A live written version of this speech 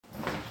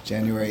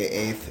January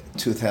 8th,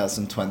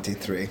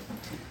 2023.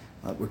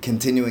 We're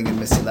continuing in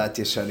Mesilat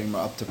Yesharim.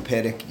 We're up to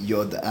Perek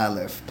Yod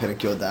Aleph.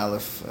 Perek Yod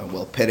Aleph,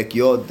 Perek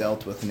Yod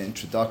dealt with an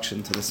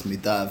introduction to this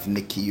midah of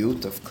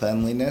nikiyut, of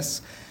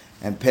cleanliness.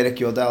 And Perek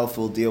Yod Aleph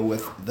will deal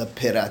with the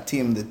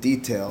peratim, the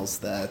details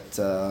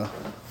that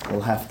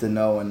we'll have to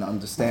know and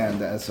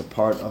understand as a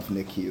part of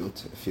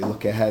nikiyut. If you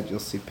look ahead, you'll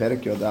see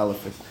Perek Yod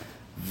Aleph is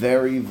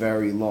very,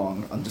 very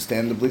long,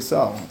 understandably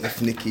so. If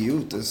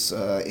nikiyut is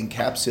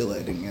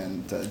encapsulating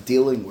and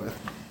dealing with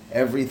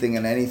everything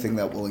and anything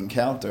that we'll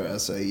encounter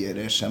as a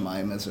Yerei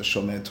Shemayim, as a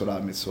Shomer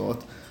Torah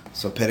mitzvot,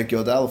 so Perek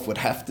Yod Aleph would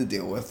have to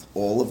deal with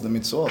all of the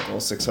mitzvot, all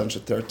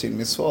 613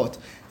 mitzvot,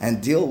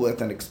 and deal with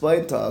and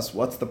explain to us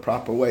what's the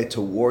proper way to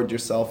ward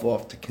yourself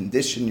off, to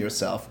condition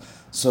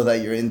yourself so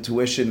that your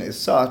intuition is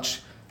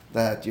such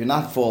that you're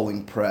not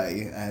falling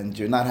prey and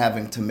you're not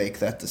having to make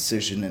that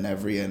decision in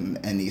every and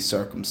any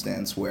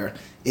circumstance where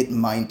it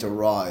might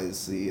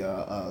arise, the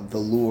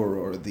lure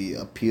or the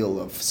appeal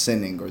of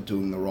sinning or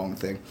doing the wrong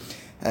thing.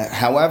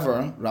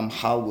 However,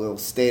 Ramchal will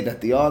state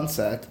at the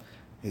onset,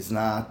 he's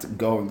not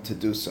going to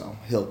do so.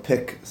 He'll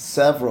pick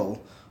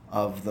several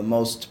of the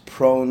most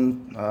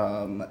prone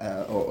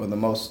or the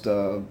most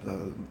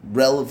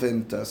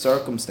relevant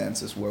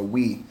circumstances where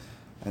we,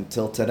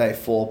 until today,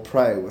 fall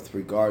prey with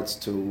regards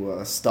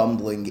to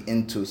stumbling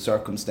into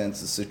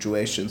circumstances,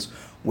 situations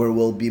where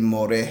we'll be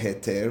moreh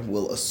heter,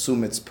 we'll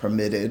assume it's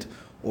permitted,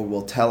 or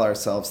we'll tell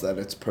ourselves that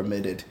it's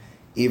permitted,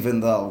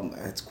 even though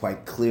it's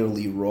quite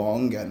clearly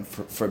wrong and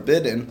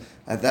forbidden.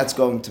 That's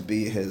going to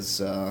be his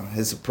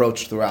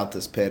approach throughout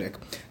this perek.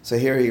 So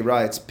here he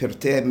writes,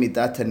 Pirtei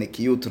midat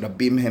nikiyut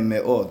rabim hem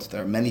me'od.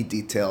 There are many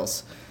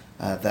details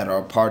that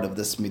are part of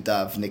this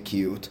midah of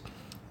nikiyut.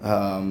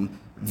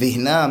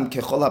 Vihnam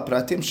kechol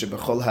hapratim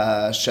shebechol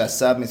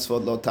hashasa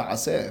mitzvot lo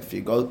ta'aseh. If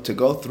you go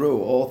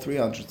through all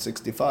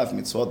 365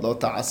 mitzvot lo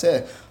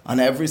ta'aseh,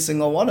 on every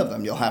single one of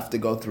them, you'll have to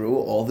go through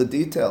all the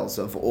details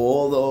of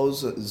all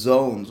those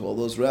zones, all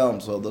those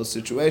realms, all those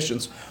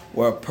situations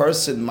where a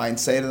person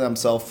might say to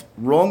themselves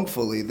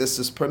wrongfully, this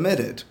is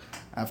permitted.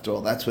 After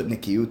all, that's what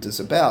nikiyut is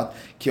about.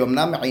 Ki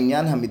omnam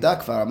inyan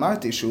hamidah kvar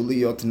amarti shu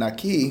liyot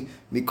naki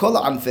mikol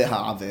anfei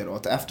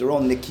ha'averot. After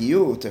all,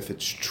 nikiyut, if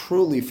it's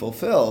truly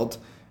fulfilled,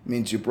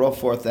 means you brought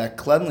forth that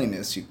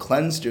cleanliness. You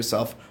cleansed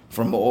yourself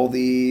from all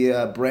the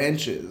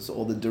branches,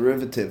 all the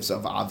derivatives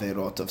of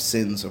averot, of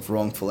sins, of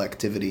wrongful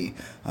activity,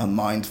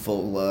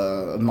 mindful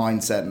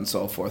mindset, and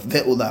so forth.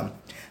 Ve'ulam.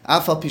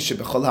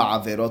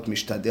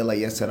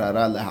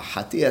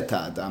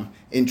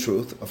 In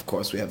truth, of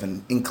course, we have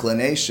an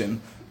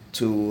inclination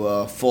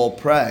to fall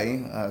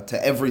prey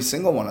to every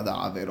single one of the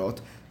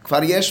averot.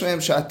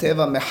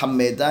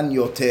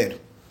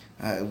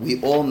 We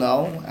all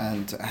know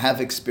and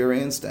have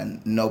experienced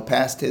and know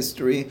past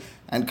history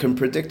and can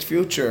predict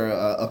future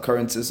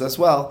occurrences as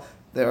well.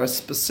 There are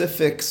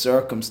specific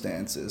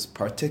circumstances,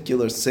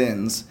 particular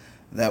sins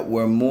that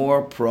we're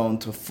more prone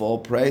to fall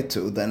prey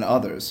to than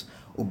others.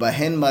 And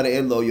in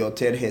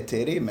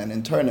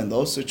turn, in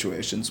those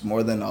situations,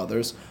 more than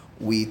others,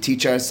 we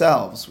teach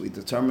ourselves, we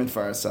determine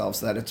for ourselves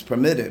that it's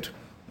permitted,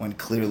 when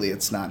clearly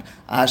it's not.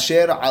 It's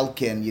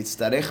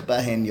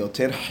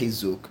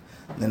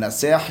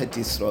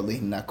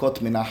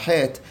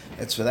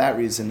for that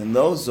reason, in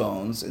those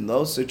zones, in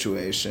those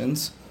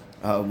situations,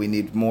 we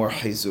need more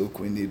chizuk,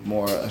 we need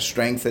more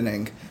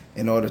strengthening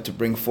in order to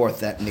bring forth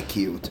that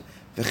nikiyut.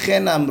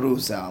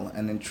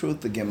 And in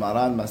truth, the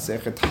Gemara in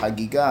Masechet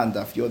Hagiga and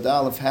Daf Yod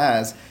Aleph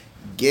has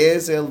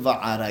gezel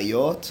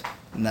va'arayot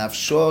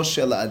nafsho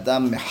shel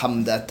adam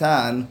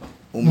mehamdatan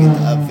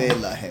umitave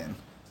lahen.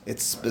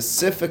 It's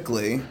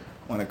specifically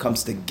when it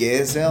comes to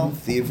gezel,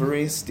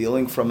 thievery,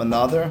 stealing from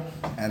another,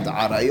 and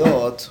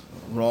arayot,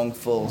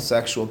 wrongful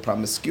sexual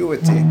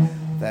promiscuity,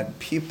 that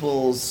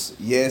people's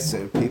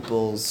yeser,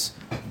 people's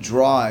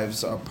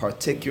drives are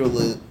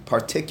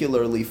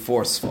particularly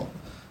forceful.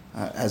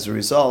 As a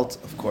result,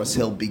 of course,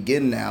 he'll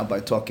begin now by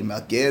talking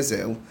about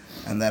gezel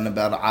and then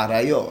about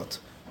arayot.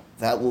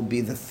 That will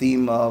be the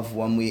theme of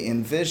when we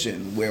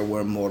envision where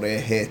we're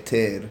moreh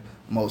heter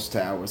most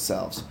to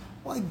ourselves.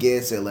 Why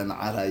gezel and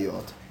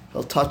arayot?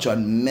 He'll touch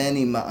on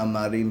many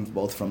ma'amarim,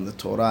 both from the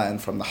Torah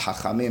and from the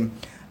Chachamim.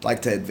 I'd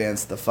like to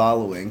advance the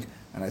following,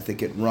 and I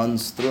think it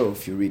runs through,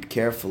 if you read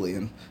carefully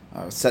and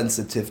are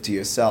sensitive to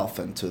yourself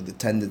and to the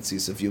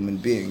tendencies of human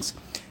beings.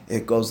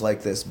 It goes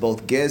like this.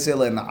 Both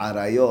Gezel and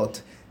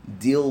Arayot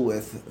deal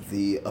with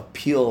the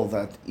appeal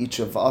that each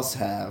of us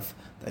have,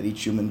 that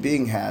each human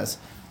being has,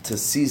 to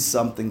see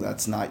something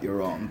that's not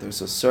your own.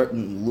 There's a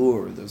certain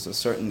lure, there's a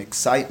certain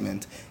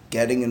excitement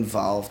getting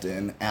involved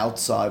in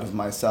outside of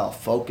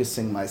myself,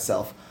 focusing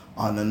myself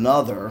on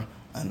another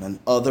and on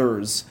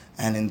others,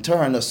 and in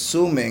turn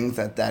assuming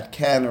that that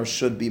can or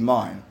should be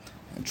mine.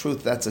 In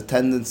truth, that's a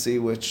tendency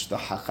which the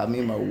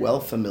Hachamim are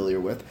well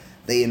familiar with.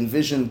 They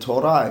envision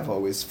Torah, I've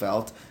always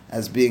felt,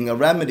 as being a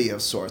remedy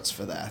of sorts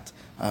for that.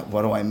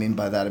 What do I mean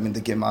by that? I mean the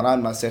Gemara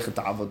in Masechet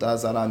Avodah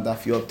Zarah and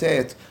Daf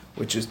Yotet,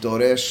 which is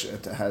Doresh,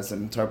 it has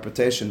an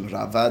interpretation,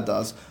 Rava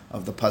does,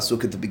 of the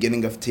pasuk at the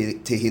beginning of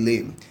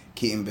Tehillim.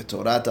 Ki im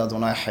b'torat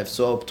Adonai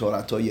hefso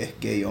b'torato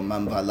yehge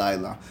yomam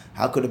v'layla.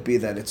 How could it be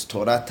that it's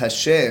Torat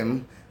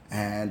Hashem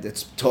and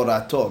it's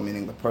Torato,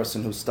 meaning the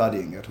person who's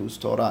studying it? Whose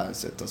Torah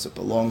is it? Does it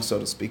belong, so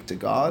to speak, to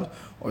God,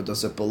 or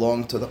does it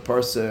belong to the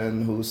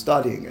person who's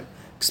studying it?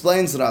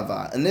 Explains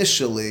Rava.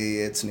 Initially,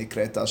 it's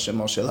Nikret al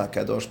Shemo Shel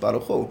HaKadosh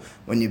Baruch Hu.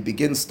 When you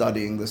begin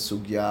studying the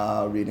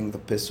sugya, reading the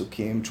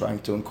Pesukim, trying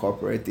to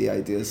incorporate the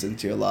ideas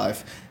into your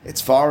life,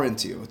 it's foreign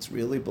to you. It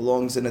really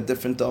belongs in a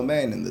different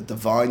domain, in the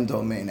divine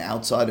domain,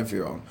 outside of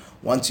your own.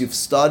 Once you've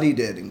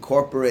studied it,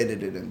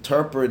 incorporated it,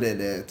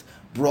 interpreted it,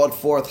 brought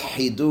forth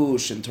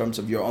hidush in terms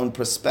of your own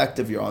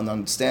perspective, your own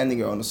understanding,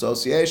 your own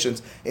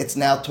associations, it's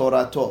now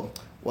Torato.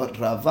 What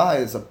Rava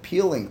is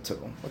appealing to,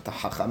 what the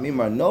Hachamim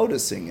are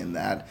noticing in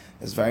that,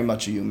 is very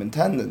much a human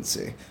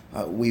tendency.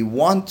 We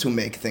want to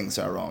make things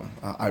our own.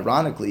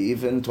 Ironically,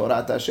 even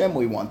Torat Hashem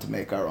we want to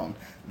make our own.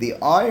 The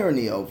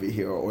irony over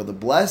here, or the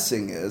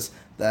blessing, is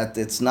that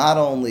it's not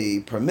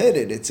only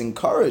permitted, it's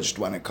encouraged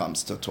when it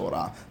comes to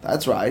Torah.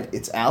 That's right,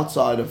 it's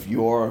outside of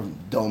your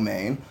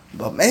domain,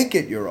 but make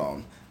it your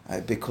own.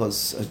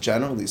 Because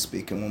generally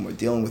speaking, when we're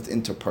dealing with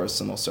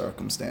interpersonal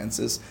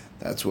circumstances,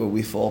 that's where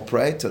we fall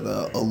prey to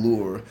the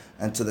allure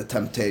and to the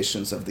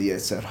temptations of the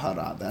Yetzer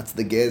Hara. That's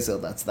the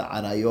Gezel, that's the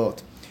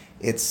Arayot.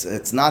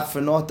 It's not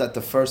for naught that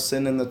the first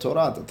sin in the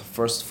Torah, that the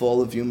first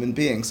fall of human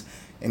beings,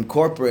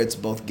 incorporates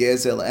both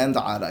Gezel and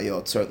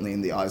Arayot, certainly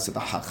in the eyes of the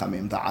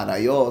Hachamim. The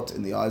Arayot,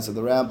 in the eyes of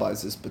the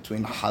rabbis, is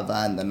between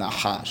Hava and the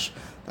Nahash.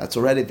 That's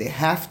already, they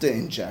have to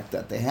inject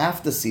that, they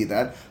have to see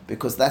that,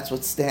 because that's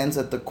what stands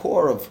at the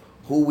core of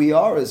who we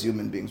are as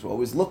human beings. We're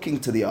always looking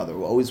to the other.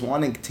 We're always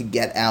wanting to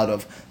get out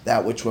of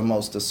that which we're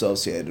most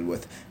associated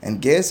with.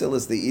 And Gezel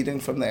is the eating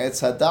from the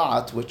Etz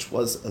Hadat, which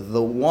was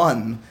the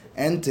one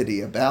entity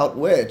about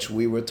which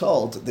we were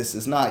told, this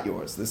is not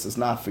yours, this is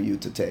not for you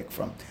to take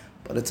from.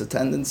 But it's a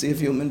tendency of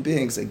human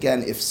beings,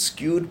 again, if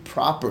skewed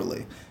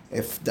properly,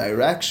 if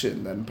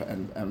direction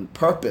and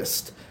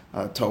purposed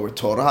toward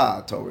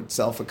Torah, toward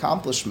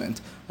self-accomplishment,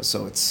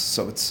 so it's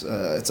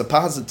a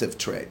positive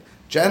trait.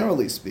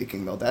 Generally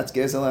speaking, though, that's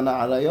Gezel and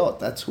Arayot.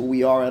 That's who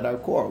we are at our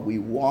core. We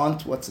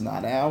want what's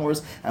not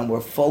ours, and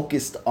we're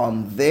focused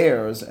on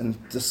theirs and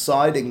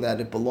deciding that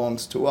it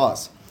belongs to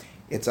us.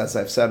 It's, as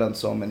I've said on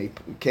so many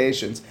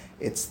occasions,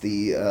 it's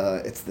the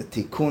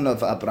tikkun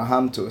of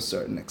Abraham to a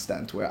certain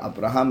extent, where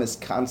Abraham is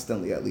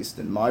constantly, at least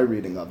in my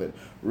reading of it,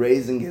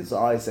 raising his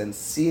eyes and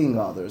seeing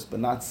others, but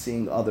not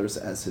seeing others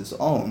as his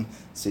own,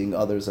 seeing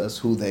others as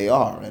who they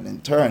are, and in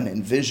turn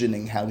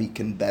envisioning how he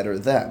can better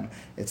them.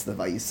 It's the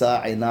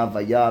Vayisa Einav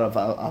Vayar of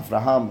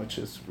Abraham, which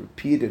is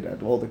repeated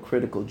at all the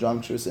critical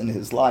junctures in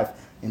his life,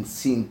 in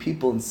seeing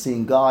people and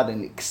seeing God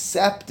and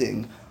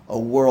accepting a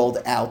world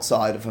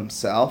outside of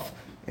himself.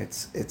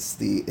 It's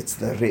the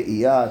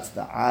re'iyah, it's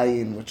the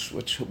ayin,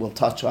 which we'll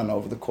touch on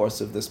over the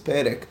course of this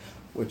perek,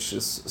 which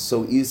is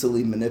so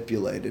easily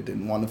manipulated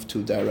in one of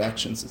two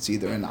directions. It's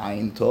either an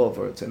ayin tov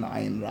or it's an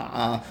ayin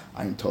ra'ah,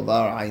 ayin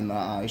tova or ayin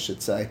ra'ah, I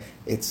should say.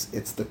 It's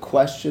the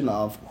question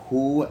of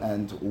who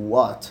and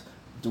what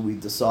do we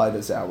decide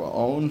as our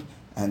own,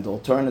 and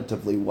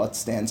alternatively, what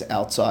stands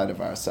outside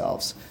of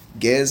ourselves.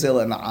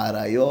 Gezel and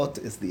Arayot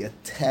is the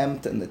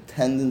attempt and the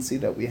tendency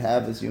that we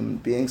have as human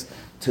beings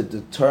to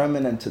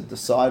determine and to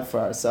decide for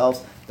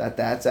ourselves that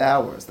that's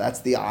ours. That's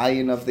the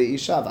ayin of the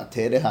Isha.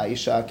 Vatere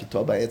ha'isha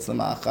kitoba etz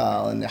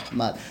l'ma'achal and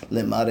nehmat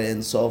lemare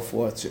and so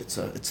forth.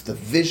 It's the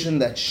vision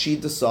that she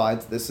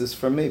decides this is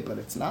for me, but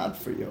it's not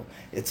for you.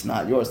 It's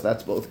not yours.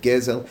 That's both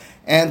Gezel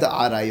and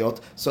Arayot.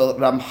 So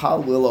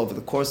Ramchal will, over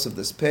the course of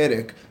this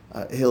perek,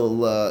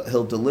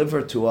 he'll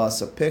deliver to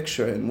us a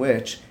picture in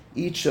which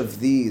each of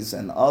these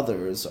and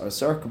others are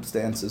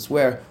circumstances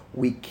where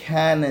we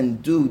can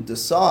and do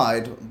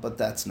decide, but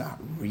that's not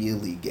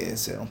really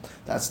Gezel.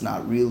 That's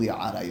not really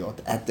Arayot.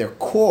 At their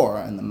core,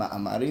 and the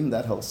Ma'amarim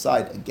that he'll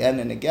cite again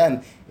and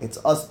again,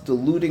 it's us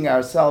deluding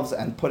ourselves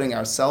and putting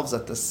ourselves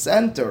at the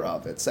center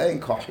of it, saying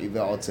Kohi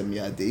ve'otzem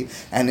yadi,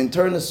 and in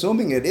turn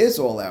assuming it is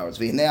all ours.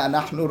 V'hinei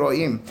anachnu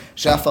ro'im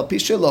she'af al pi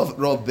shelo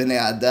rov bnei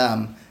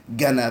adam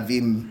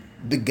ganavim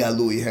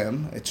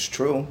b'galuyhem. It's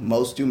true,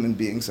 most human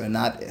beings are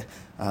not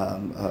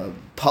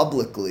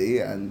publicly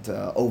and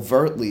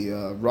overtly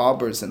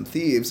robbers and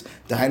thieves.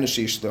 Generally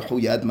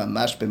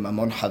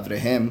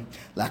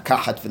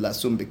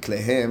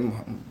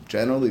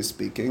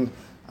speaking,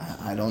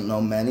 I don't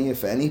know many,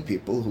 if any,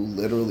 people who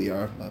literally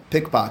are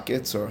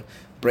pickpockets or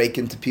break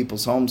into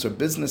people's homes or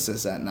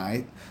businesses at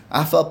night.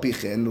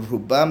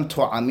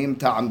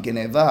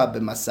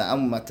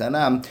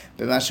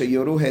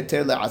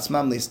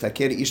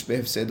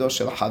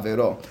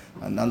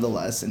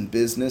 Nonetheless, in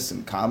business,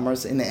 in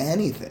commerce, in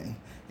anything,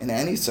 in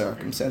any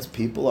circumstance,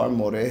 people are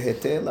moreh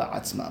heter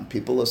la'atzmam.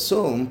 People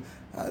assume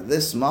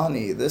this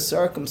money, this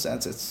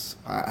circumstance,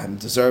 I'm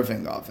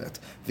deserving of it.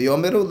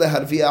 V'yomeru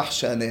leharviach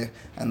shaneh,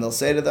 and they'll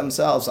say to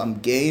themselves, I'm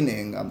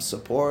gaining, I'm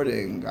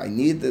supporting, I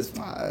need this.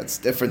 It's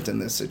different in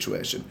this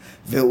situation.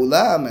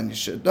 Ve'ulam, and you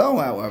should know,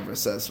 however,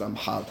 says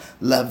Ramchal,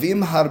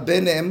 lavim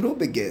harbe ne'emru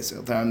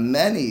begezel. There are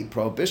many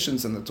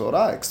prohibitions in the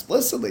Torah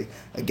explicitly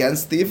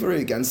against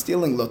thievery, against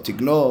stealing. Lo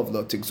tignov,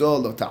 lo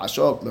tigzol, lo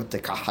ta'ashok, lo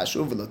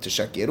tekahashuv, lo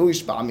teshakeru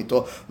ish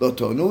ba'amito, lo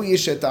tonu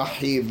ish et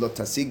achiv, lo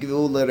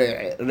tasigvu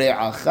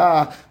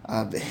lere'acha,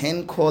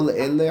 v'hen kol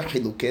ele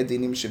chilukei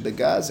dinim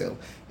shebegazel.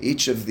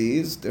 Each of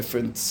these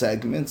different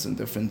segments and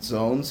different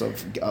zones of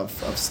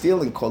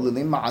stealing,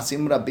 kolilim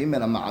ma'asim rabim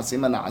min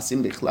ha'ma'asim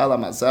ha'na'asim bichlal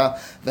ha'masa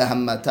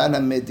v'hamatan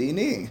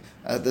ha'medini.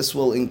 This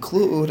will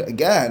include,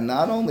 again,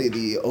 not only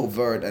the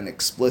overt and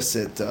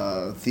explicit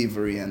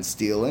thievery and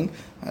stealing.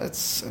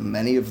 It's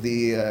many of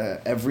the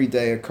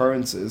everyday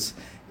occurrences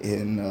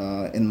in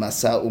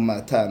Masa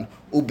Umatan.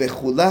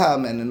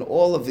 Ubechulam, and in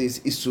all of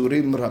these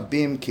isurim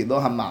rabim, kilo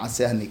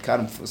ha'ma'aseh ha'nikar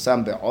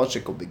mfusam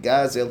be'oshek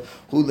u'begazel,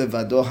 hu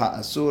levado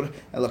ha'asur,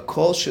 ela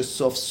kol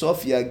shesof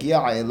sof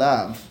yagia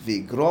elav,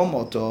 v'igrom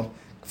oto,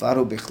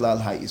 kvaru bichlal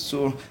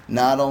ha'isur.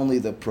 Not only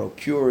the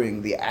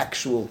procuring, the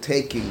actual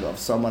taking of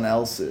someone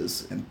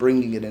else's and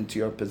bringing it into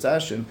your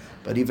possession,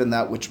 but even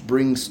that which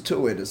brings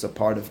to it is a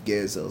part of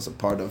gezel, is a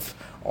part of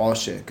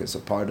oshek, is a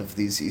part of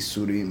these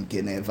isurim,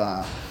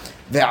 geneva.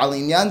 Ve'al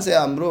inyan ze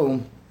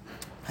amru,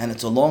 and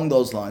it's along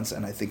those lines,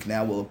 and I think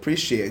now we'll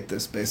appreciate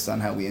this based on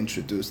how we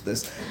introduced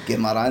this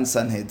Gemara in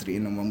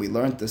Sanhedrin, and when we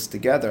learned this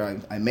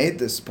together, I made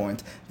this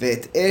point.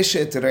 Ve'et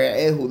eshet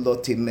re'ehu lo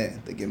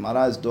timeh. The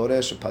Gemara is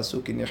doresh, a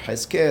pasuk in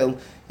Yechezkel,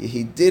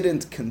 he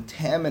didn't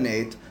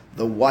contaminate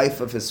the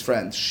wife of his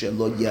friend.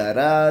 Shelo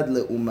yarad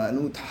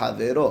le'umanut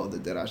havero. The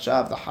derasha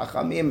of the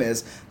Hachamim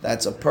is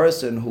that's a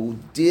person who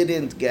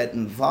didn't get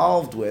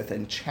involved with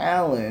and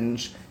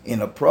challenge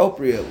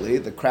inappropriately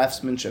the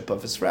craftsmanship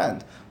of his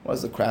friend. What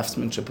does the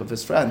craftsmanship of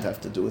his friend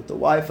have to do with the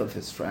wife of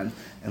his friend?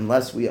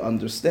 Unless we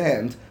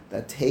understand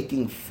that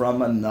taking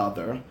from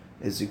another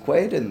is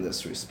equated in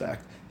this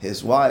respect.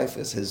 His wife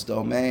is his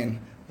domain.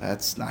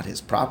 That's not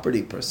his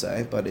property per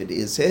se, but it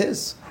is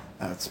his.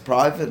 It's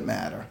private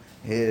matter.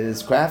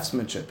 His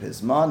craftsmanship,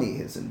 his money,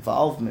 his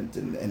involvement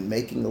in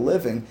making a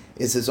living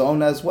is his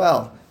own as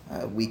well.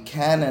 We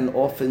can and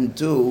often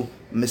do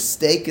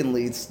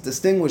mistakenly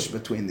distinguish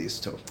between these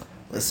two.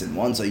 Listen,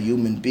 one's a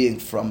human being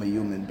from a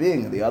human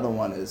being, and the other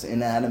one is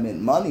inanimate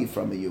money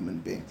from a human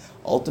being.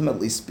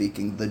 Ultimately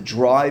speaking, the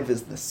drive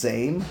is the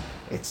same.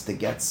 It's to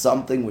get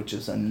something which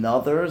is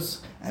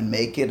another's and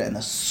make it and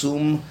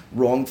assume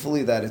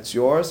wrongfully that it's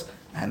yours.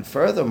 And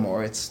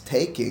furthermore, it's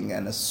taking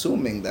and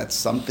assuming that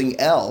something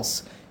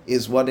else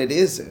is what it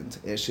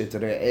isn't. Eshet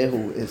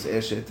re'ehu is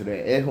eshet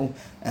re'ehu,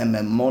 and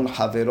memon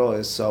havero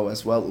is so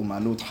as well.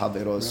 Umanut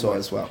havero is so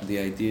as well. The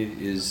idea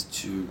is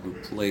to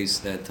replace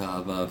that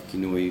ta'ava of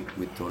kinui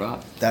with Torah.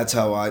 That's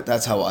how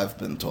I've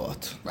been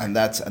taught, and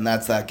that's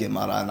that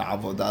Gemara and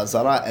Avodah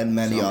Zarah and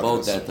many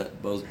others.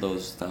 Both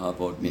those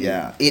ta'avot.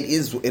 Yeah, it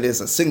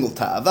is a single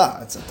ta'ava.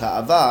 It's a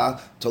ta'ava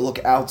to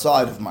look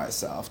outside of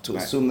myself, to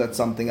assume that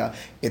something else.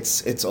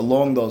 It's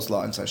along those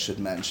lines. I should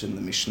mention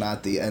the Mishnah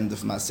at the end of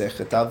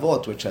Masechet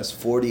Avot, which has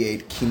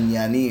 48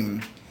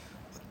 kinyanim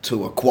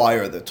to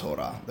acquire the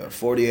Torah. There are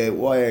 48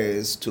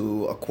 ways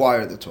to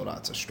acquire the Torah.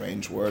 It's a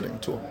strange wording,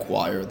 to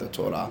acquire the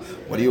Torah.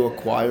 What are you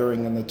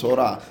acquiring in the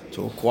Torah?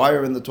 To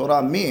acquire in the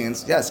Torah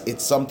means, yes,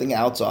 it's something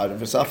outside of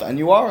yourself, and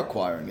you are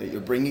acquiring it.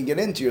 You're bringing it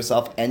into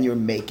yourself, and you're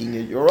making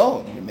it your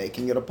own. You're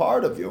making it a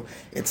part of you.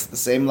 It's the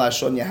same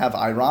lashon you have,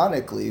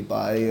 ironically,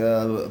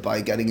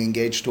 by getting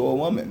engaged to a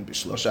woman.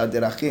 B'shlosha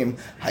derachim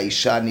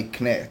ha'isha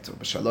niknet.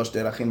 B'shalosh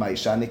derachim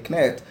ha'isha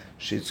niknet.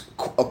 She's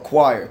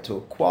acquired. To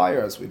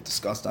acquire, as we've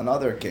discussed on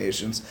other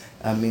occasions,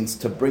 means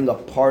to bring a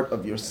part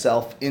of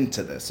yourself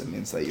into this. It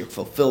means that you're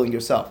fulfilling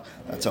yourself.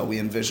 That's how we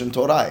envision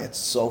Torah. It's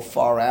so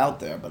far out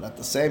there, but at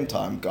the same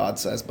time, God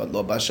says, "But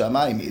lo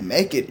b'shamayim,"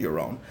 make it your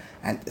own,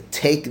 and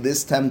take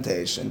this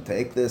temptation,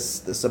 take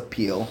this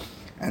appeal,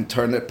 and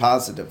turn it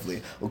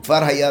positively.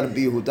 Ukvar hayar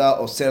bihuda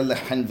oser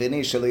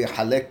lehanveni shelo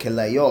yachalek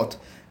kelayot.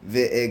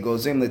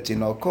 ואגוזים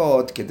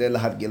לתינוקות כדי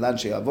להרגילן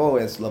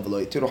שיבואו אצלו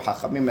ולא יתירו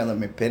חכמים אלא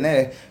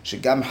מפני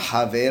שגם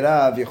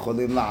חבריו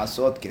יכולים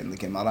לעשות כן. The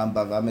Gemara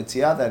Bava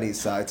Metzia that he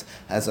cites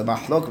has a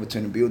mahlok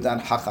between Rabbi Yehuda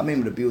and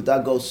Chachamim. Rabbi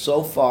Yehuda goes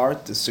so far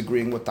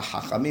disagreeing with the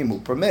Chachamim who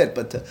permit,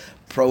 but to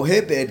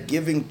prohibit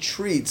giving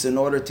treats in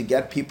order to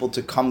get people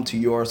to come to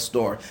your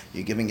store.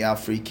 You're giving out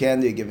free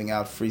candy, you're giving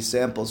out free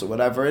samples, or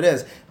whatever it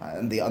is.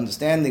 And the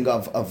understanding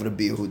of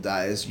Rabbi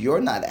Yehuda is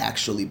you're not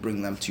actually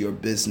bringing them to your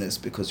business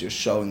because you're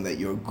showing that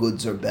your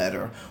goods are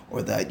better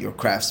or that your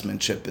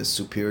craftsmanship is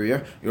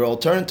superior. You're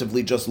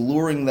alternatively just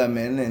luring them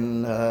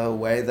in a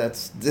way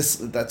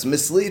that's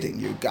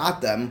misleading. You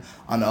got them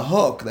on a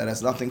hook that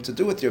has nothing to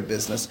do with your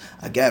business.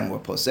 Again, we're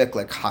posek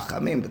like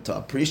Chachamim, but to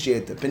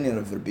appreciate the opinion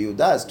of Rabbi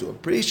Yehuda is to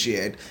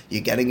appreciate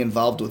you're getting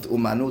involved with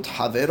umanut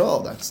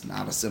havero. That's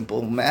not a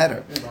simple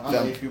matter.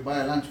 If you buy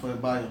a lunch for a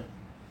buyer,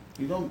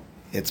 you don't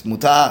It's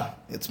mutar.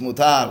 It's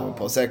mutar. We're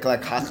posek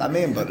like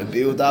Chachamim, but Rabbi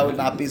Yehuda would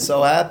not be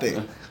so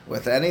happy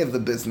with any of the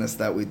business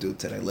that we do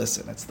today.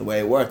 Listen, it's the way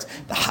it works.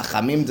 The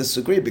Chachamim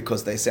disagree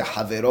because they say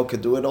Havero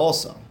could do it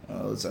also.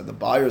 So the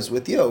buyers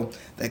with you,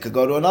 they could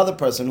go to another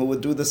person who would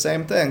do the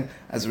same thing.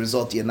 As a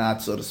result, you're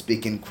not, so to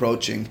speak,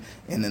 encroaching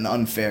in an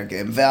unfair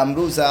game.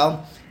 Ve'amru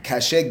zal,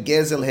 kashe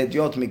gezel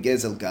hediot mi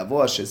gezel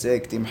gavoa, shezeh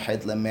ektim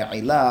hed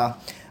leme'ilah.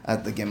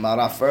 The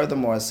Gemara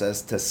furthermore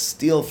says to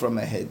steal from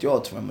a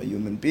hediot, from a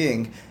human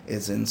being,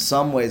 is in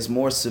some ways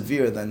more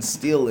severe than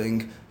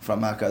stealing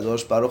from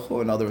HaKadosh Baruch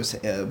Hu. In other words,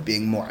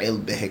 being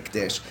mu'il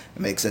behekdesh.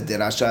 It makes a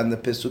dirasha in the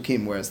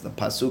Pesukim, whereas the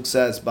Pasuk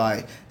says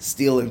by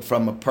stealing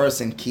from a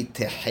person, ki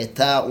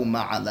teheta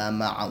u'ma'ala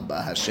ma'al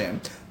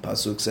ba'Hashem.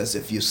 Pasuk says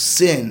if you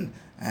sin,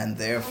 and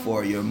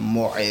therefore you're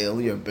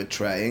mu'il, you're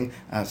betraying.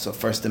 So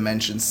first it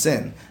mentions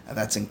sin. And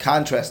that's in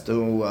contrast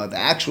to the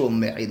actual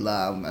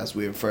me'ilah, as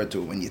we refer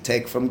to when you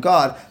take from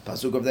God.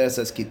 Pasuk over there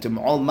says, Ki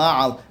tum'ol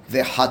ma'al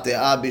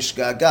ve'hate'a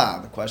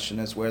bishgaga. The question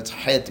is where it's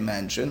het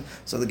mentioned.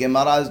 So the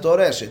Gemara is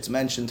doresh. It's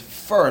mentioned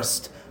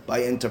first by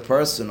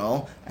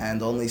interpersonal,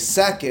 and only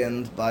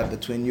second by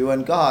between you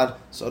and God,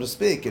 so to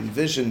speak,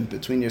 envisioned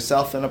between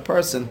yourself and a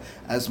person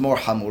as more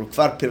hamur.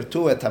 Kvar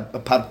pirtu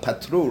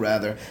patru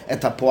rather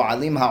et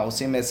hapo'alim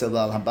ha'osim esel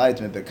al habayit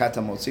mebekat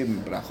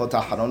ha'motzim mebrachot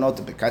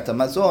ha'haronot bekat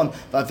ha'mazon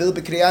va'afil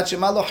b'kriyat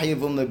shema lo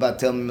chayivum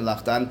lebatel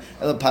melachtan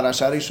el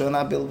parasha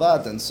rishona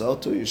bilvad. And so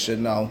too you should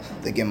know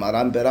the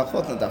Gemara in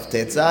Berachot Daf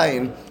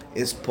Tetzayin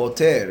is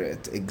poter.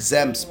 It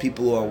exempts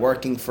people who are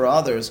working for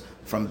others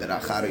from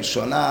Beracha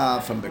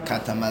Rishona, from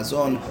Birkat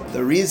HaMazon.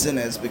 The reason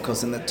is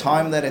because in the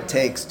time that it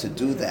takes to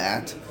do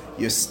that,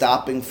 you're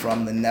stopping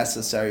from the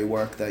necessary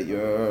work that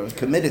you're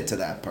committed to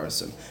that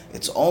person.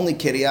 It's only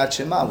Kiryat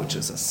Shema, which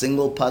is a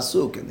single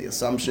pasuk, and the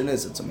assumption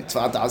is it's a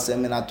mitzvah ta'aseh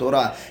min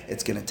Torah.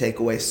 It's going to take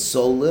away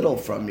so little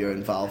from your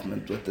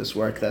involvement with this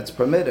work that's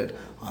permitted.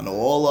 On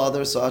all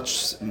other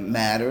such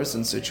matters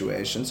and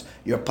situations,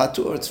 you're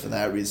patur. It's for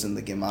that reason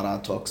the Gemara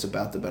talks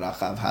about the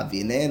beracha of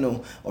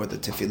Havinenu or the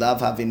tefillah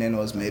of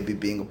Havinenu as maybe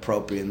being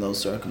appropriate in those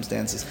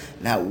circumstances.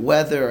 Now,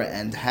 whether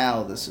and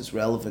how this is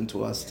relevant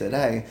to us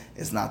today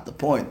is not the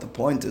point. The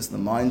point is the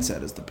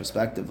mindset, is the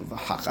perspective of a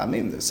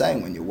Hachamim. They're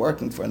saying when you're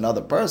working for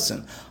another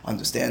person,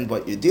 understand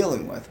what you're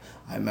dealing with.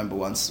 I remember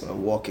once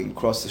walking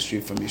across the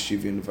street from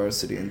Yeshiva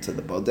University into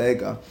the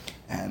bodega,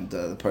 and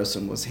the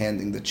person was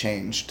handing the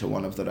change to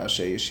one of the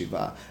Rashi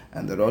Yeshiva.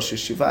 And the Rosh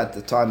Yeshiva, at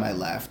the time I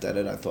laughed at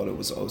it. I thought it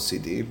was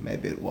OCD.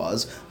 Maybe it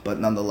was. But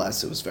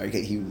nonetheless, it was very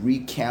good. He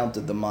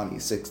recounted the money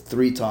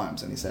three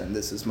times. And he said, and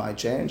this is my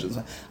change.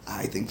 And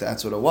I think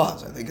that's what it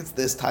was. I think it's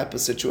this type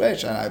of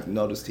situation. And I've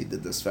noticed he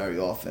did this very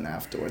often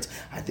afterwards.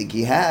 I think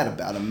he had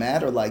about a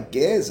matter like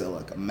Gezer,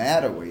 like a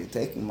matter where you're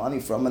taking money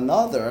from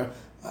another.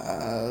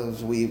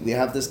 We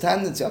have this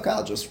tendency. Okay,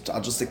 I'll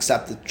just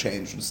accept the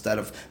change instead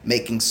of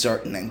making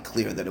certain and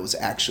clear that it was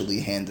actually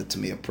handed to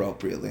me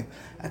appropriately.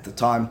 At the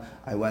time,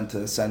 I went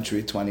to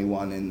Century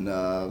 21 in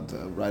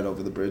right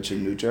over the bridge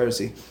in New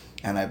Jersey,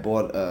 and I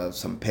bought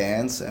some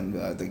pants,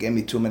 and they gave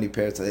me too many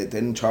pairs. They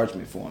didn't charge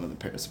me for one of the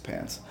pairs of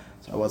pants.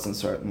 So I wasn't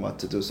certain what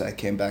to do. So I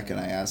came back and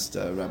I asked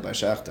Rabbi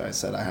Schechter. I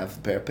said, I have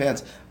a pair of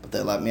pants, but they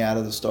let me out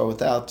of the store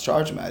without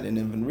charging me. I didn't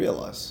even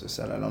realize. I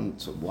said, I don't.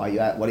 So what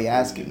are you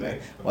asking me?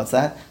 What's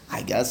that?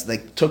 I guess they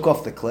took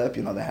off the clip.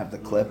 You know, they have the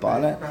clip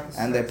on it,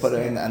 and they put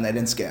it in, and they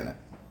didn't scan it.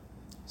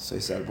 So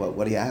he said,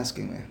 what are you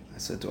asking me? I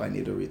said, do I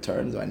need a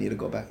return? Do I need to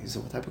go back? He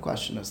said, what type of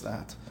question is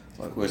that?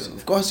 Of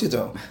course you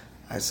do.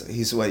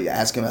 He said, what, you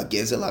asking about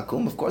Gezel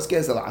Akum? Of course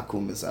Gezel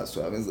Akum is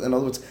Asra. In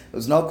other words, there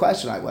was no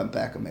question. I went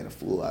back and made a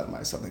fool out of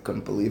myself. They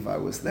couldn't believe I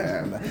was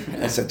there.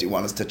 And I said, do you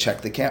want us to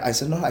check the camera? I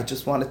said, no, I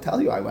just want to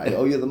tell you, I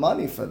owe you the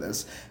money for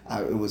this.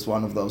 It was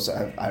one of those,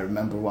 I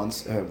remember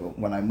once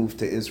when I moved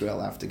to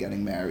Israel after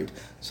getting married,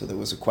 so there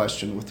was a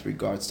question with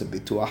regards to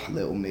Bituach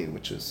Le'umi,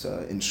 which is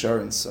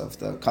insurance of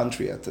the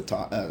country at the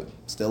time,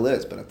 still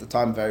is, but at the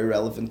time very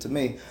relevant to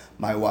me.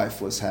 My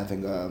wife was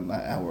having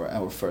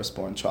our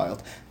firstborn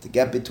child. To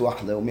get Bituach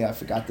Le'umi, I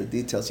forgot the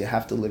details, you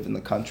have to live in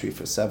the country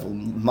for several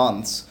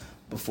months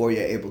before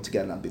you're able to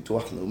get it.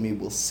 Bituach Le'umi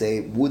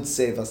would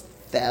save us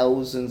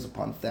thousands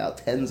upon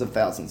tens of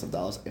thousands of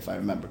dollars, if I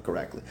remember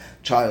correctly.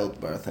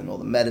 Childbirth and all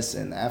the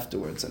medicine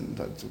afterwards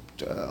and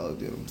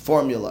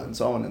formula and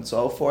so on and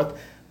so forth.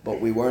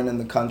 But we weren't in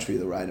the country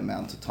the right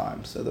amount of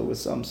time. So there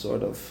was some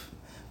sort of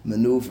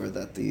maneuver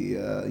that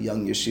the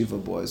young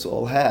yeshiva boys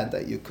all had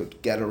that you could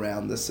get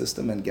around the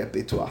system and get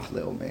bituach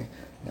leumi.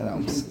 You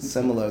know,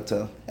 similar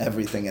to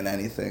everything and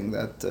anything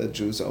that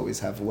Jews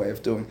always have a way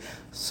of doing.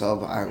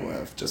 So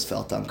I just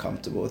felt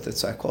uncomfortable with it.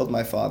 So I called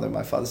my father.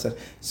 My father said,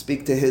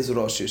 speak to his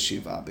Rosh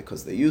Yeshiva,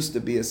 because there used to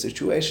be a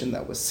situation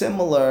that was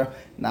similar,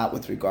 not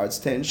with regards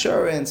to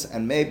insurance,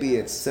 and maybe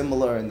it's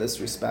similar in this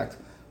respect.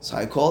 So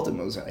I called him.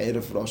 It was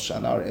Erev Rosh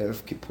Hashanah, or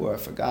Erev Kippur, I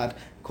forgot.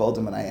 Called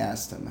him and I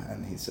asked him,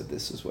 and he said,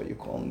 "This is what you're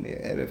calling me,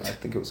 Erev." I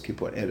think it was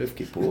Kippur, Erev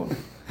Kippur.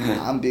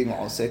 I'm being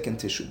Osek and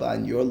Teshuvah,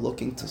 and you're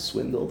looking to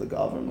swindle the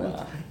government.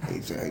 Wow. He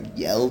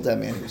yelled at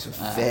me. He was a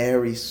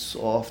very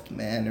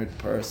soft-mannered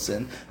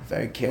person,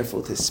 very careful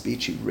with his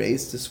speech. He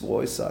raised his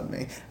voice on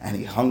me, and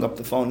he hung up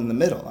the phone in the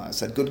middle. I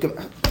said, "Good."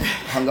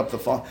 Hung up the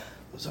phone.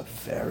 It was a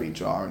very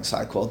jarring. So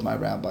I called my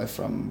rabbi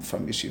from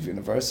Yeshiva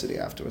University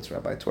afterwards,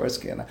 Rabbi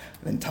Twersky, and I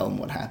didn't tell him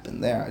what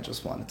happened there. I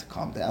just wanted to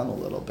calm down a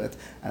little bit.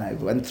 And I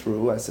went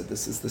through, I said,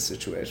 "This is the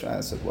situation." I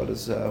said, what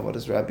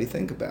does Rabbi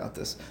think about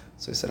this?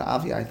 So he said,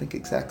 "Avi, I think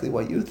exactly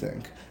what you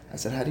think." I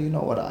said, "How do you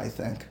know what I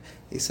think?"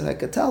 He said, "I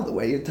could tell the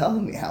way you're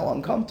telling me how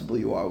uncomfortable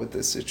you are with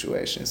this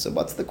situation." He said,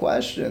 "What's the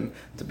question?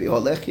 To be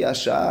holech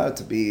yashar,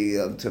 to be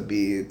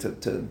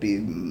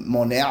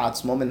monei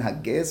atzmo min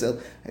hagezel."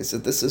 He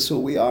said, "This is who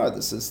we are.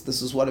 This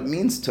is what it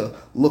means to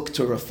look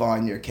to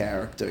refine your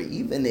character,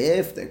 even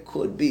if there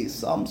could be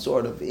some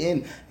sort of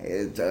in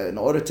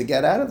order to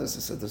get out of this."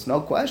 He said, "There's no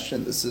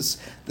question. This is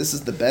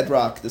the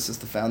bedrock. This is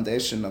the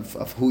foundation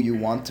of who you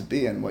want to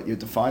be and what you're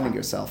defining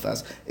yourself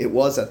as." It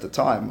was at the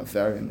time and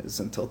is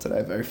until today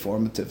a very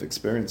formative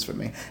experience for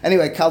me.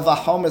 Anyway, Kal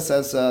Vachomer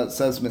says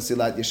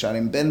Mesilat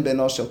Yesharim, Ben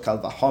Beno Shel Kal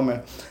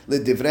Vachomer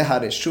L'divrei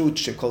hareshut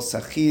shekol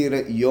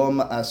sachir yom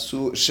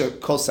asur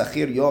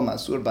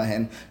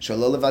bahen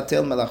shelo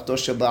levatel melachto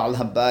shel ba'al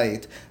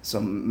habayit. So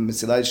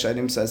Mesilat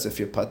Yesharim says if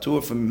you're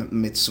patur from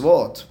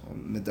mitzvot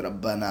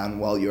midrabbanan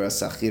while you're a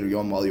sachir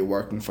yom, while you're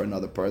working for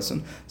another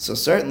person, so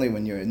certainly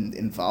when you're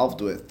involved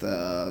with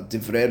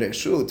divrei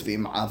reshut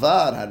v'im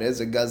avar harei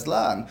ze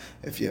gazlan,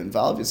 if you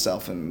involve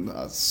yourself in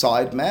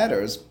side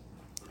matters,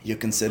 you're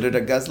considered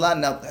a gazlan.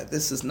 Now,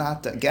 this is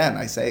not, again,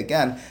 I say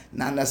again,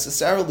 not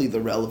necessarily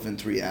the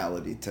relevant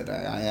reality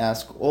today. I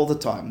ask all the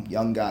time,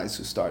 young guys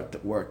who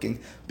start working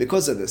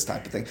because of this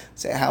type of thing,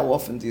 say, how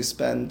often do you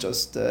spend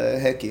just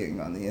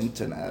hacking on the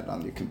internet,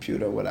 on your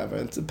computer, whatever?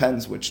 It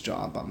depends which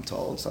job, I'm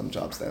told. Some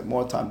jobs, they have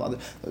more time.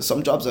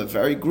 Some jobs are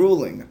very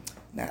grueling.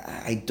 Now,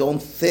 I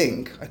don't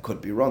think, I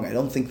could be wrong, I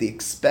don't think the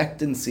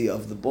expectancy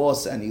of the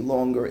boss any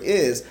longer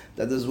is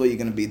that this is what you're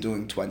going to be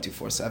doing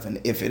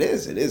 24/7. If it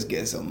is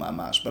gezel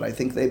mamash. But I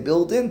think they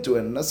build into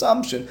it an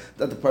assumption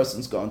that the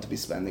person's going to be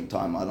spending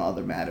time on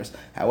other matters.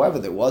 However,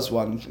 there was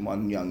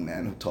one young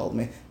man who told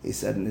me, he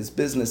said in his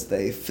business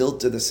they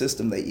filter the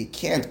system that you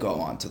can't go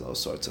on to those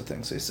sorts of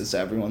things. So he says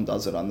everyone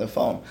does it on their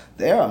phone.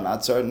 There, I'm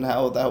not certain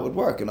how that would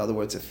work. In other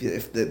words,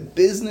 if the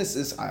business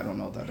is, I don't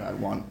know that I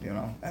want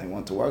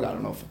anyone to work. I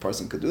don't know if a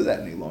person could do that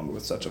any longer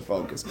with such a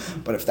focus.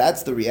 But if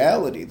that's the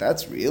reality,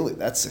 that's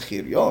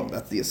Sechir Yom.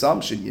 That's the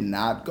assumption. You're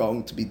not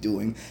going to be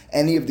doing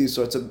any of these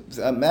sorts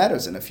of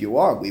matters. And if you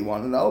are, we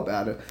want to know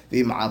about it.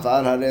 The Gemara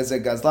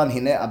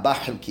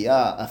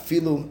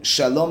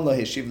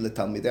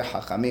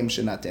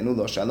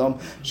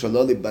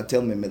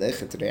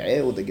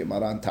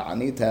on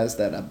Ta'anit has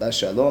that Abba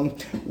Shalom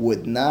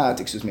would not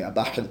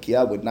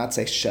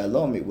say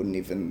Shalom. He wouldn't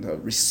even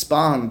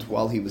respond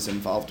while he was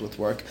involved with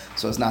work,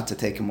 so as not to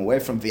take him away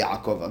from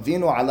Yaakov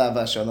Avinu.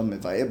 Alav Shalom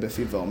mevayer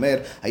befiv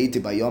v'omer hayiti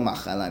bayom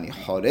achalani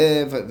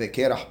chorev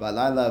v'kerach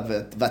balayla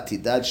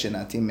v'vatidad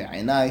shenati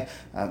me'enai.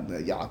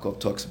 Yaakov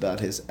talks about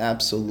his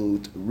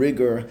absolute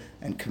rigor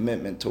and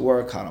commitment to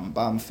work.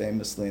 Harambam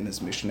famously in his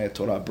Mishneh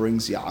Torah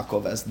brings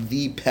Yaakov as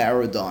the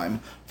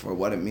paradigm for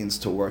what it means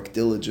to work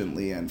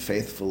diligently and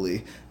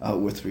faithfully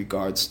with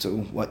regards to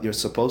what you're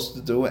supposed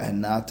to do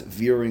and not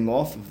veering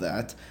off of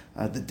that.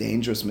 The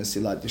dangerous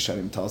Mesilat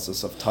Yesharim tells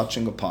us of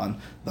touching upon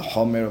the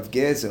Homer of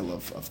Gezel,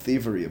 of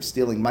thievery, of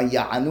stealing.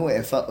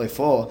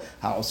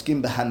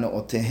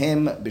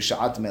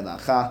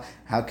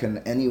 How can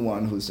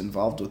anyone who's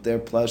involved with their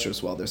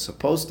pleasures while they're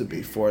supposed to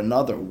be for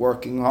another,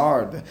 working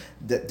hard,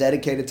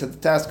 dedicated to the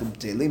task,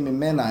 and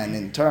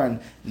in turn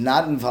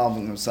not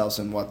involving themselves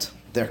in what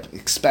they're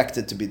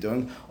expected to be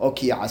doing? I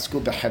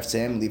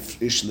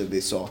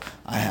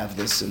had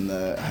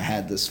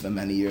this for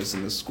many years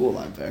in the school.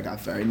 I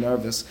got very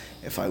nervous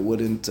if I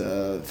wouldn't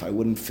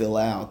fill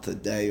out the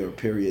day or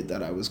period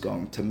that I was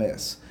going to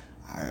miss.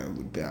 I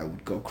would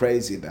go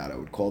crazy about it. I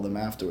would call them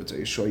afterwards. Are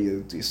you sure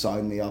you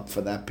signed me up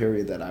for that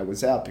period that I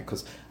was out?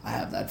 Because I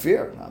have that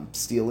fear. I'm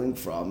stealing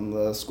from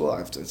the school. I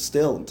have to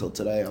still, until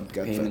today,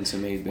 payments are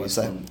made based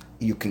on...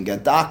 You can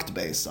get docked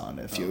based on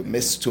if you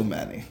miss too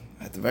many.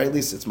 At the very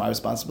least, it's my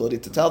responsibility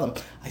to tell them.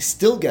 I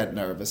still get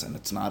nervous, and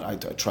it's not, I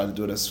try to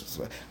do this,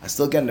 I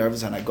still get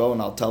nervous, and I go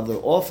and I'll tell the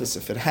office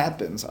if it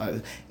happens.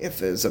 If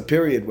there's a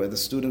period where the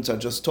students are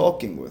just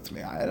talking with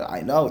me,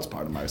 I know it's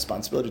part of my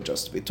responsibility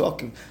just to be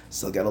talking.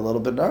 Still get a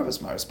little bit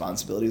nervous. My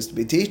responsibility is to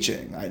be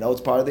teaching. I know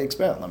it's part of the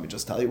experiment. Let me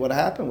just tell you what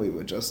happened. We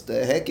were just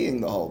hacking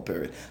the whole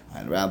period.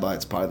 And Rabbi,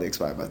 it's part of the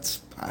experiment. But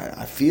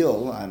I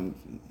feel I'm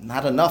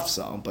not enough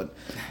so, but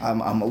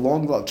I'm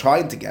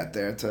trying to get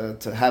there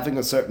to having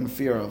a certain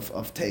fear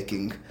of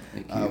taking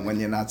when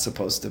you're not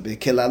supposed to be.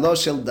 כללו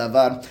של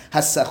דבר,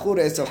 הסחור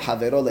אצל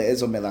חברו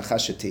לאיזו מלאכה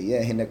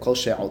שתהיה, הנה כל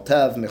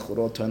שעותיו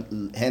מכורות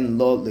הן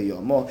לו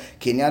ליומו,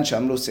 כעניין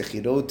שאמרו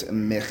שכירות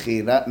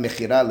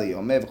מכירה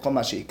ליומה, וכל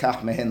מה שיקח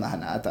מהן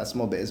להנאת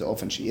עצמו באיזה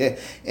אופן שיהיה,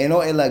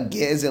 אינו אלא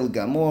גזל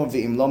גמור,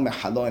 ואם לא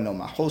מחלו אינו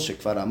מחול,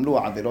 שכבר אמרו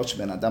עבירות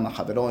שבן אדם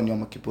החברו אין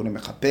יום הכיפורים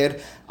מכפר,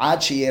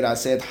 עד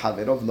שירצה את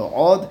חברו ולא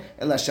עוד,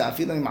 אלא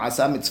שאפילו אם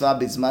עשה מצווה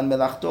בזמן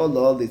מלאכתו,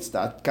 לא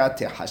לצדקה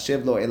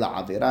תחשב לו אלא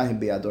עבירה, הם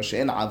בידו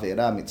שאין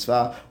עבירה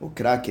מצווה,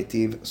 וקרא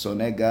כתיב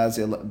שונא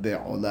גזל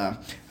בעולה.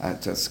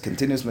 Just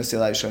continues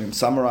Mesilat Yesharim,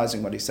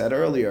 summarizing what he said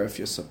earlier. If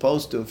you're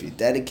supposed to, if you're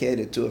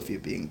dedicated to, if you're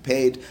being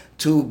paid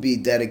to be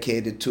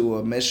dedicated to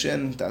a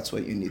mission, that's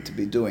what you need to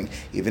be doing.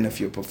 Even if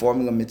you're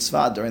performing a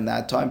mitzvah during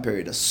that time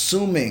period,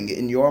 assuming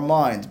in your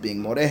mind,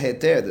 being moreh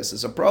heter, this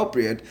is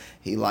appropriate,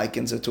 he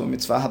likens it to a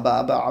mitzvah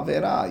haba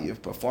ba'avera. You're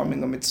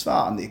performing a mitzvah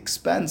on the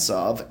expense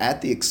of,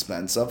 at the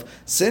expense of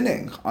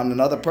sinning on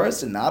another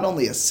person. Not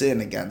only a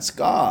sin against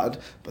God,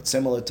 but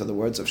similar to the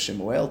words of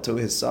Shemuel to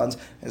his sons,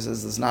 he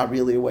says there's not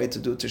really a way to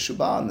do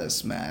teshuvah on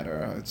this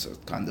matter. It's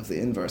kind of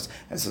the inverse.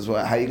 He says,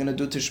 well, how are you going to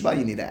do teshuvah?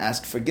 You need to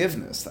ask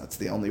forgiveness. That's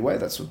the only way.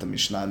 That's what the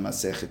Mishnah in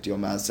Masechet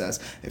Yomah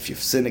says. If you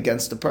sin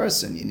against a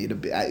person, you need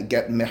to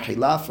get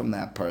mechila from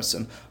that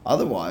person.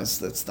 Otherwise,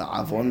 that's the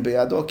avon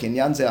beyado.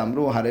 Kinyan ze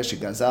amru haresh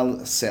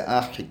gazal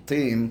se'ah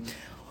chitim.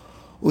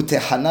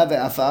 ותחנה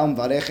ואפה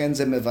ומברך אין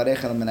זה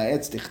מברך על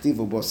מנעץ תכתיב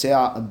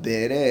ובוסע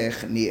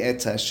ברך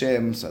ניעת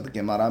השם. So the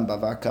Gemara in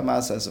Bava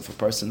Kama says if a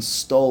person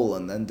stole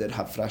and then did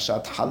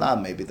hafrashat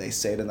halam, maybe they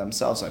say to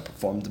themselves, I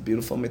performed a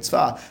beautiful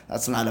mitzvah.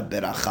 That's not a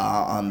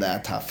beracha on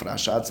that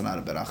hafrashat, it's not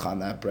a beracha on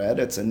that bread,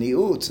 it's a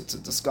niut, it's a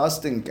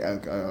disgusting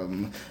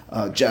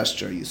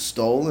gesture. You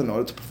stole in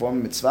order to perform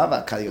a mitzvah.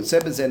 וכיוצא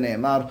בזה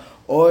נאמר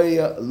Oy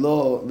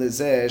lo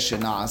leze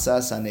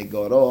shena'asa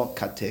sanegoro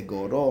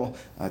kategoro,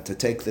 to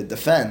take the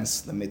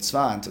defense, the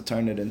mitzvah, and to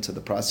turn it into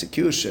the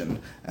prosecution.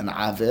 And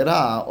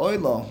avera, oy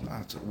lo,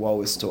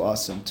 woe is to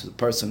us and to the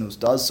person who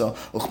does so.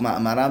 Uchma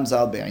amaram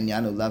zal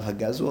be'inyanu lav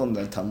hagazul, and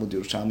the Talmud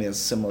Yerushalmi has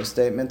a similar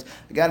statement.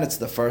 Again, it's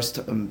the first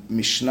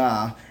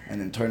Mishnah,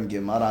 and in turn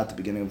Gemara at the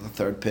beginning of the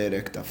third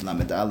Perek, Daf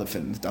Lamed Aleph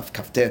and Daf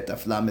Kaftet,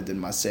 Daf Lamed in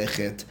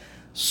Masechet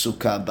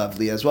Sukkah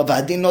Bavli as well.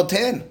 V'adin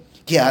noten.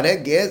 כי הרי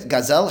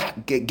גזל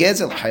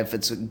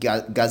חפץ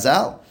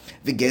גזל,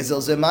 וגזל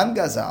זמן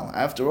גזל.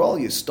 After all,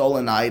 you stole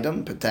an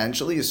item,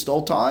 potentially, you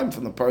stole time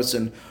from the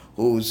person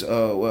who's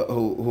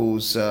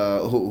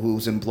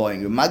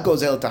employing you. מה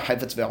גוזל את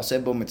החפץ ועושה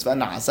בו מצווה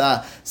נעשה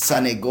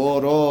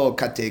סנגורו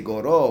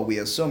קטגורו. We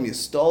assume you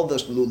stole the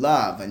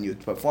lulav and you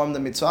performed the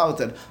mitzvah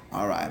with it.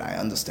 All right, I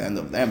understand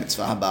the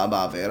mitzvah הבאה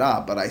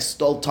בעבירה, but I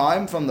stole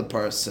time from the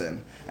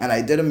person. And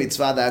I did a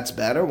mitzvah that's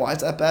better. Why is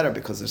that better?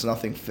 Because there's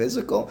nothing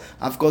physical.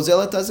 אף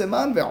גוזל את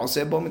הזמן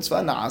ועושה בו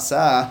מצווה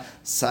נעשה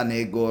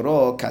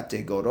סנגורו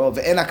קטגורו.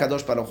 ואין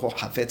הקדוש ברוך הוא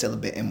חפץ אלא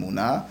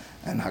באמונה.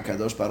 And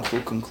HaKadosh Baruch Hu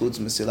concludes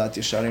Mesilat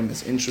Yesharim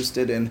is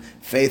interested in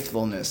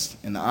faithfulness,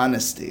 in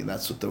honesty.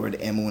 That's what the word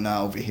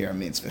emunah over here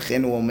means.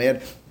 וכן הוא אומר,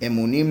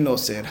 אמונים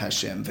נוסר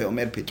השם,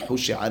 ואומר, פיתחו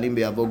שערים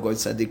ויבוא גוי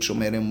צדיק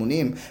שומר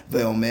אמונים,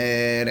 ואומר,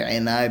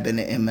 עיניי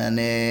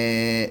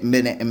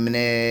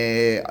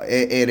בנאמני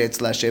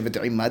ארץ לשבת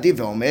עמדי,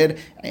 ואומר,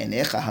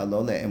 עיניך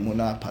הלא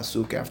לאמונה,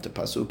 pasuk after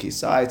pasuk he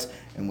cites,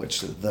 in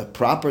which the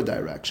proper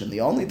direction,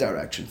 the only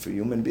direction for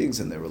human beings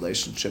in their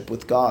relationship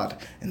with God,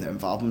 in their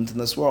involvement in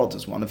this world,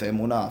 is one of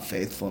emunah,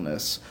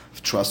 faithfulness,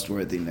 of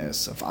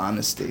trustworthiness, of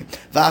honesty.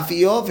 ואף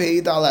איוב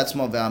העיד על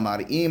עצמו ואמר,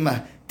 אם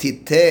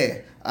תיטה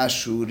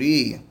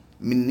אשורי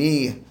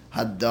מני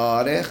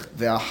הדרך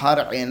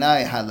ואחר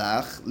עיניי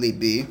הלך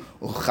ליבי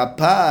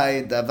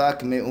וכפיי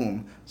דבק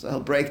מאום. So he'll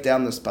break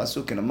down this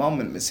pasuk in a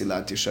moment,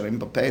 Mesilat Yesharim,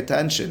 but pay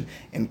attention.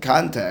 In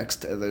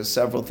context, there's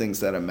several things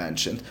that are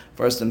mentioned.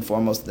 First and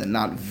foremost, they're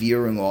not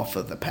veering off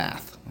of the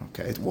path,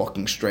 okay,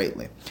 walking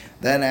straightly.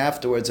 Then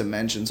afterwards it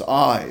mentions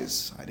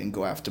eyes. I didn't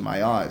go after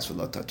my eyes. The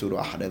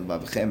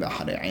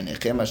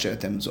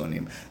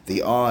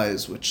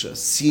eyes which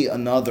see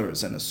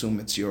another's and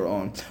assume it's your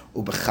own.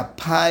 And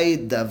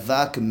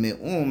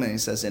he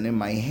says, and in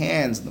my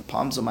hands, in the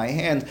palms of my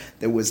hand,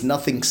 there was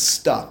nothing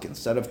stuck.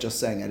 Instead of just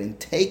saying, I didn't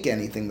take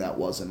anything that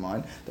wasn't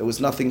mine, there was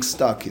nothing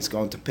stuck. He's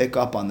going to pick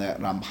up on that.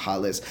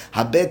 Ramchal is,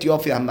 Habet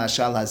yofi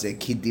hamashal hazeh,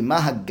 ki dima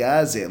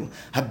hagazel,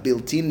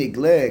 habilti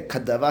nigle,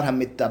 kadavar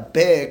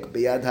hamitapek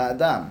biyad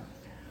ha'adam.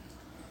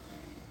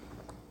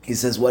 He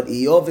says what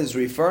Eov is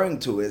referring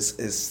to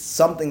is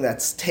something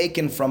that's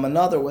taken from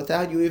another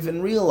without you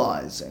even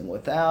realizing,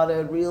 without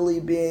it really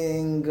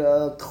being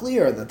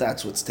clear that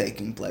that's what's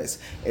taking place.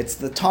 It's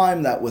the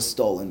time that was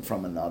stolen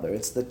from another.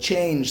 It's the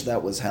change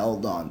that was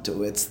held on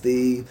to. It's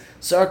the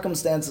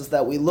circumstances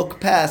that we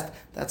look past.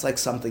 That's like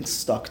something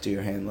stuck to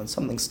your hand. When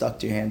something's stuck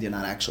to your hand, you're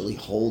not actually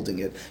holding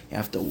it. You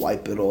have to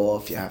wipe it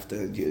off. You have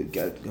to do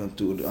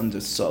it under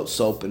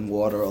soap and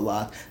water a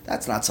lot.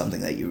 That's not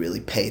something that you really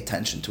pay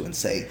attention to and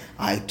say,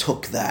 I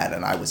took that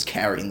and I was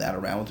carrying that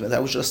around with me.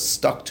 That was just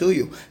stuck to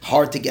you.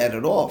 Hard to get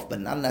it off, but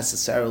not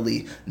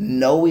necessarily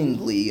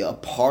knowingly a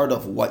part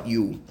of what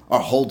you are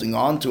holding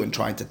on to and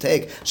trying to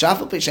take.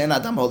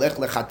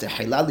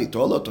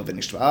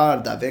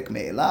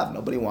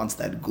 Nobody wants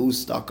that goo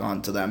stuck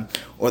onto them,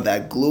 or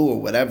that glue,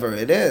 or whatever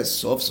it is.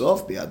 Sof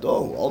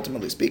biado.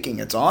 Ultimately speaking,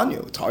 it's on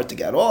you. It's hard to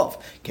get off.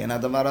 I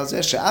never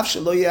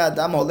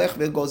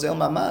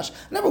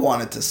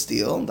wanted to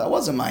steal. That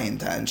wasn't my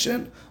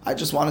intention. I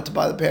just wanted to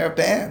buy the pair of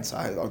pants.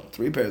 I got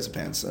 3 pairs of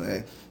pants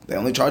today. They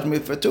only charged me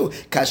for 2.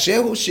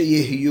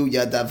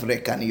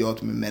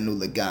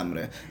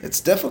 It's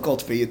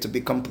difficult for you to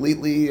be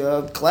completely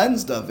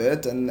cleansed of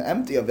it and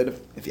empty of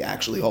it if you're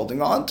actually holding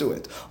on to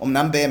it.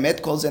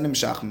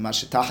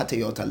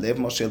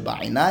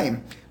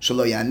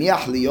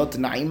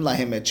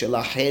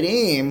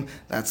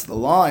 That's the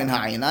line.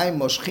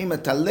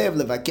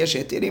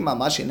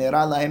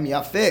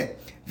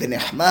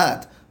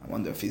 I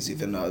wonder if he's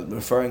even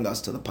referring us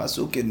to the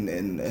pasuk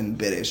in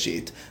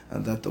Bereshit,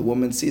 that the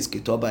woman sees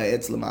kitoba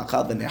etz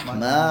l'machal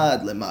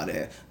v'nechmad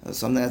l'mareh,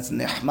 something that's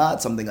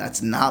nechmad, something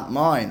that's not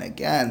mine.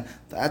 Again,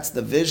 that's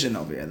the vision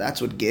over here.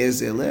 That's what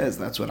gezel is.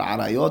 That's what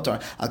arayot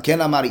are. Al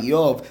ken amar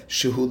Yov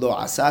shehu lo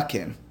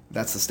asaken.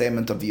 That's the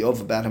statement of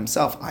Yov about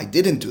himself. I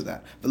didn't do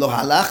that. V'lo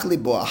halach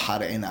libo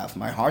achar einav.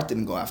 My heart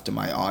didn't go after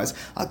my eyes.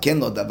 Al ken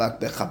lo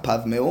davak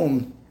bechapav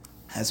meum.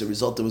 As a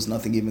result, there was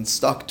nothing even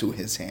stuck to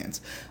his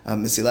hands.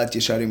 Mesilat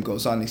Yesharim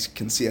goes on, you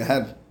can see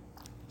ahead,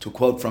 to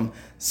quote from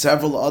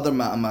several other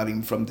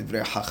ma'amarim from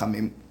Divrei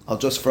Chachamim. I'll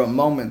just for a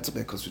moment,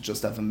 because we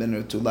just have a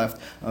minute or 2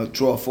 left,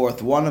 draw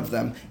forth one of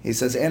them. He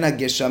says, Ena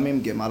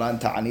geshamim gemaran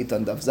ta'anit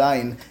and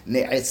davzayin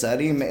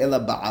ne'esarim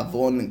ela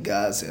ba'avon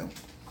gazel.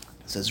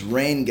 Says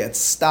rain gets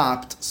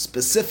stopped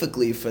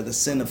specifically for the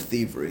sin of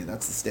thievery.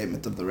 That's the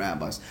statement of the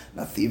rabbis.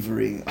 Now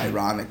thievery,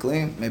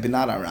 ironically, maybe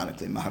not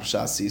ironically,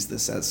 Maharsha sees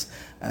this as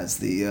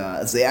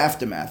the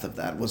aftermath of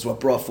that, was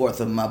what brought forth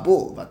the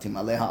Mabul.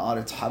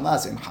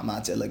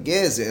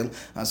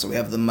 So we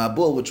have the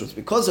Mabul, which was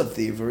because of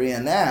thievery,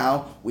 and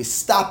now we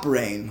stop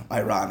rain,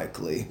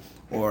 ironically,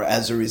 or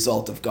as a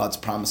result of God's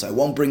promise. I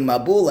won't bring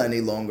Mabul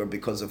any longer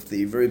because of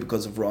thievery,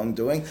 because of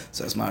wrongdoing,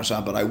 says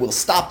Maharsha, but I will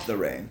stop the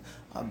rain.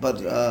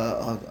 But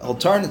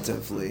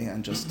alternatively,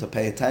 and just to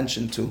pay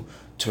attention to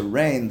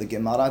rain, the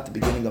Gemara at the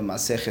beginning of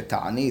Masechet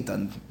Ta'anit,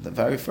 on the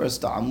very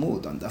first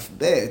Amud, on Daf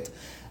Bet,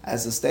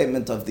 as a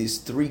statement of these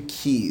 3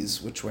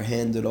 keys which were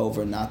handed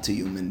over not to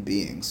human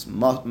beings.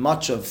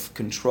 Much of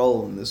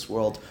control in this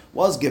world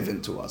was given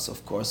to us,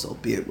 of course,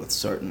 albeit with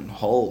certain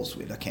holes.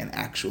 We can't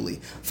actually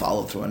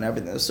follow through on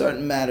everything. There's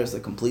certain matters that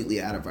are completely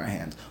out of our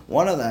hands.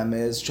 One of them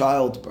is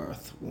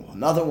childbirth.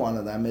 Another one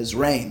of them is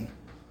rain.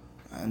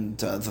 And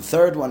the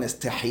third one is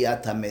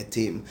Tehiyat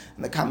HaMetim.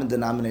 And the common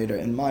denominator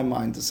in my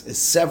mind is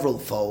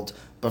several-fold.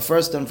 But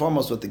first and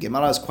foremost, what the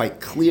Gemara is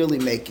quite clearly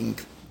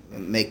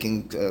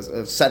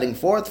setting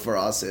forth for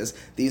us is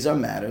these are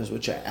matters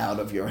which are out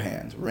of your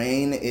hand.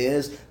 Rain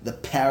is the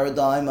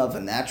paradigm of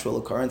a natural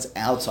occurrence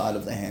outside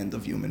of the hand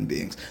of human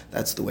beings.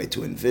 That's the way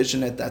to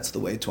envision it. That's the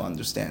way to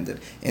understand it.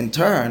 In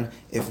turn,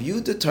 if you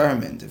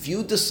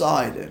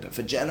decided, if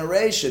a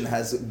generation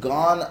has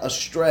gone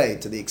astray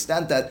to the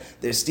extent that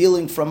they're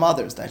stealing from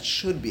others, that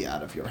should be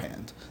out of your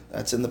hand.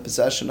 That's in the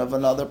possession of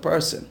another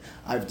person.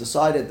 I've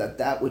decided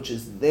that which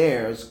is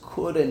theirs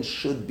could and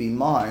should be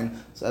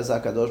mine. Says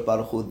HaKadosh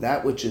Baruch Hu,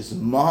 that which is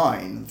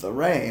mine, the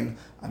rain,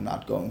 I'm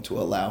not going to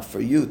allow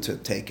for you to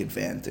take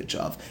advantage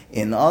of.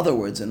 In other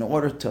words, in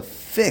order to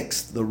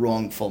fix the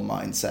wrongful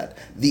mindset,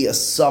 the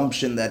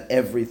assumption that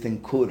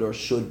everything could or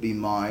should be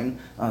mine,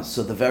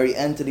 so the very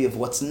entity of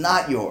what's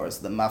not yours,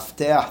 the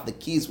mafteach, the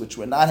keys which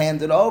were not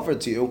handed over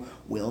to you,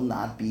 will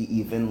not be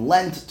even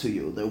lent to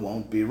you. There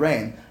won't be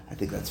rain. I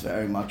think that's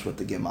very much what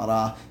the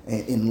Gemara,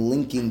 in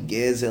linking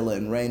Gezel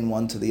and rain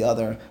one to the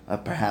other,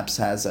 perhaps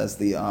has as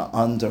the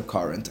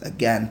undercurrent.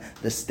 Again,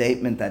 the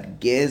statement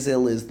that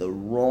Gezel is the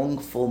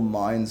wrongful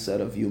mindset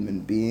of human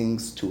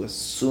beings to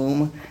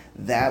assume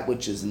that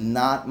which is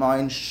not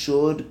mine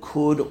should,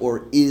 could,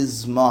 or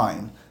is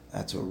mine.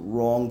 That's a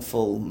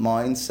wrongful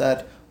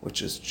mindset,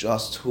 which is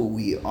just who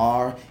we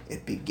are.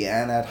 It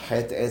began at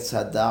Het Etz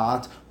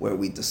Hadat, where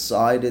we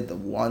decided the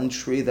one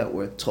tree that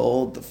we're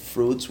told, the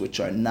fruits which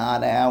are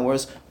not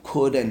ours,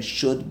 could and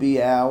should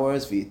be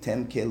ours,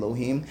 v'yitem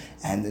kelohim,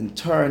 and in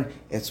turn,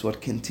 it's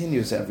what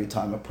continues every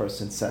time a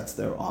person sets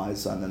their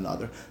eyes on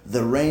another.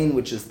 The rain,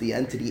 which is the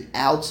entity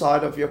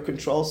outside of your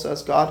control,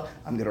 says God,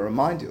 I'm going to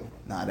remind you,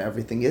 not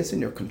everything is in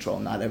your control,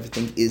 not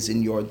everything is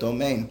in your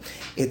domain.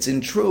 It's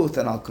in truth,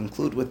 and I'll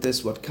conclude with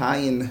this, what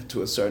Cain,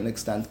 to a certain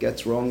extent,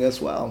 gets wrong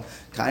as well.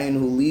 Cain,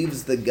 who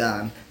leaves the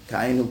Gan,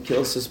 Cain, who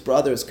kills his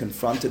brother, is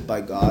confronted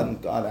by God,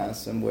 and God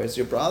asks him, where's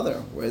your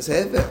brother? Where's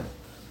Hevel?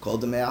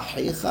 Called him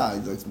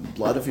Achicha, the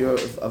blood of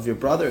your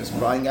brother is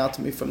crying out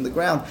to me from the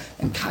ground.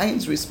 And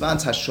Cain's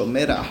response,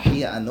 Hashomer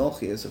Ahia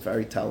Anochi, is a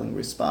very telling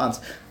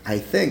response. I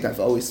think, I've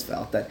always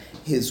felt that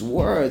his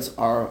words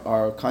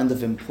are kind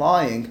of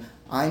implying,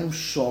 I'm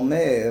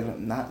shomer,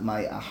 not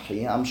my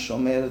ahi, I'm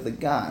shomer the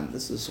gan.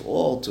 This is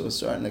all, to a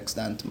certain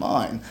extent,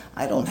 mine.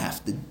 I don't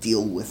have to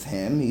deal with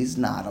him. He's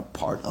not a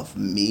part of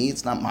me.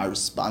 It's not my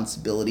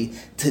responsibility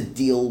to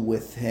deal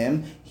with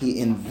him. He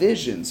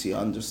envisions, he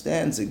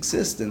understands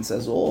existence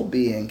as all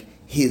being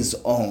his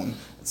own.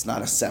 It's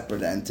not a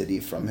separate entity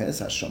from his.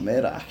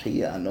 Hashomer achi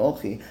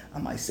anochi.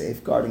 Am I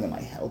safeguarding? Am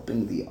I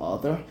helping the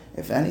other?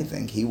 If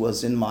anything, he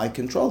was in my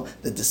control.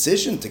 The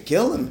decision to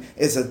kill him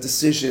is a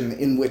decision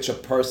in which a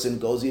person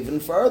goes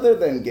even further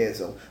than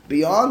gezel,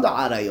 beyond the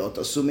arayot,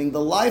 assuming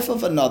the life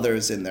of another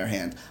is in their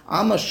hand.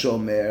 I'm a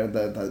shomer.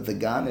 The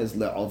gan is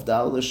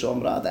le'ovda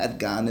l'shomra. That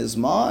gan is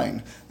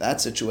mine.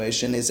 That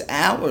situation is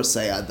ours,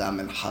 say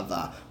Adam and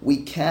Chava. We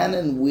can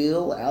and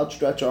will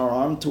outstretch our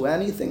arm to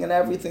anything and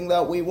everything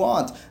that we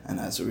want. And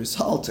as a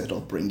result,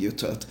 it'll bring you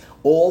to it.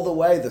 All the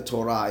way the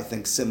Torah, I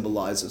think,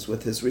 symbolizes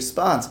with his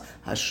response,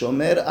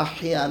 Hashomer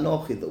achi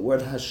anochi, the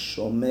word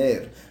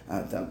Hashomer,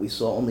 that we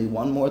saw only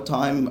one more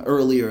time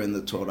earlier in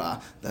the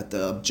Torah, that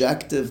the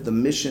objective, the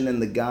mission in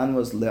the Gan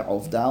was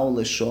le'ovda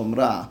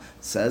l'shomra.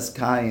 Says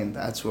Cain,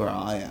 that's where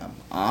I am.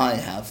 I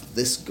have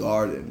this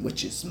garden,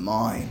 which is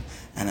mine.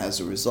 And as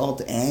a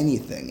result,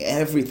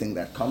 everything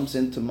that comes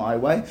into my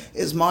way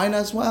is mine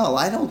as well.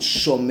 I don't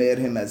shomer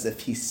him as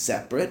if he's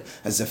separate,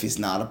 as if he's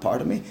not a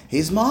part of me.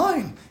 He's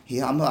mine.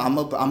 I'm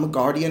a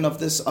guardian of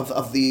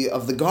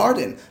the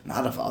garden,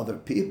 not of other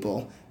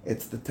people.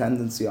 It's the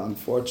tendency,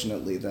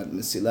 unfortunately, that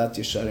Mesilat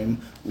Yesharim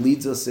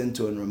leads us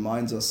into and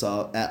reminds us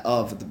of at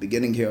the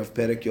beginning here of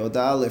Perek Yod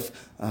Aleph,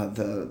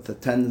 the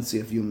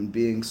tendency of human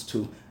beings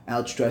to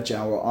outstretch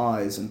our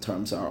eyes in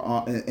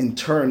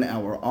turn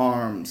our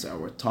arms,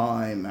 our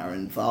time, our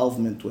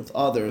involvement with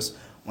others,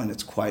 when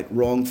it's quite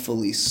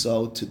wrongfully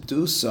so to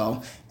do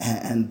so,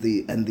 and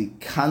the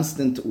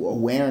constant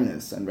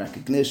awareness and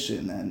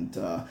recognition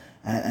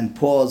and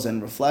pause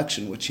and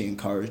reflection, which he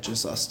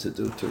encourages us to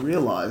do, to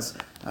realize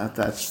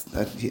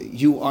that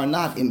you are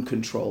not in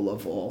control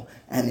of all,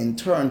 and in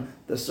turn,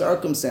 the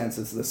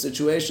circumstances, the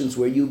situations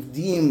where you've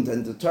deemed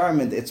and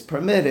determined it's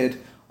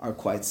permitted, are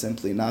quite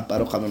simply not.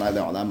 Baruch Adonai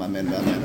le'olam, amen.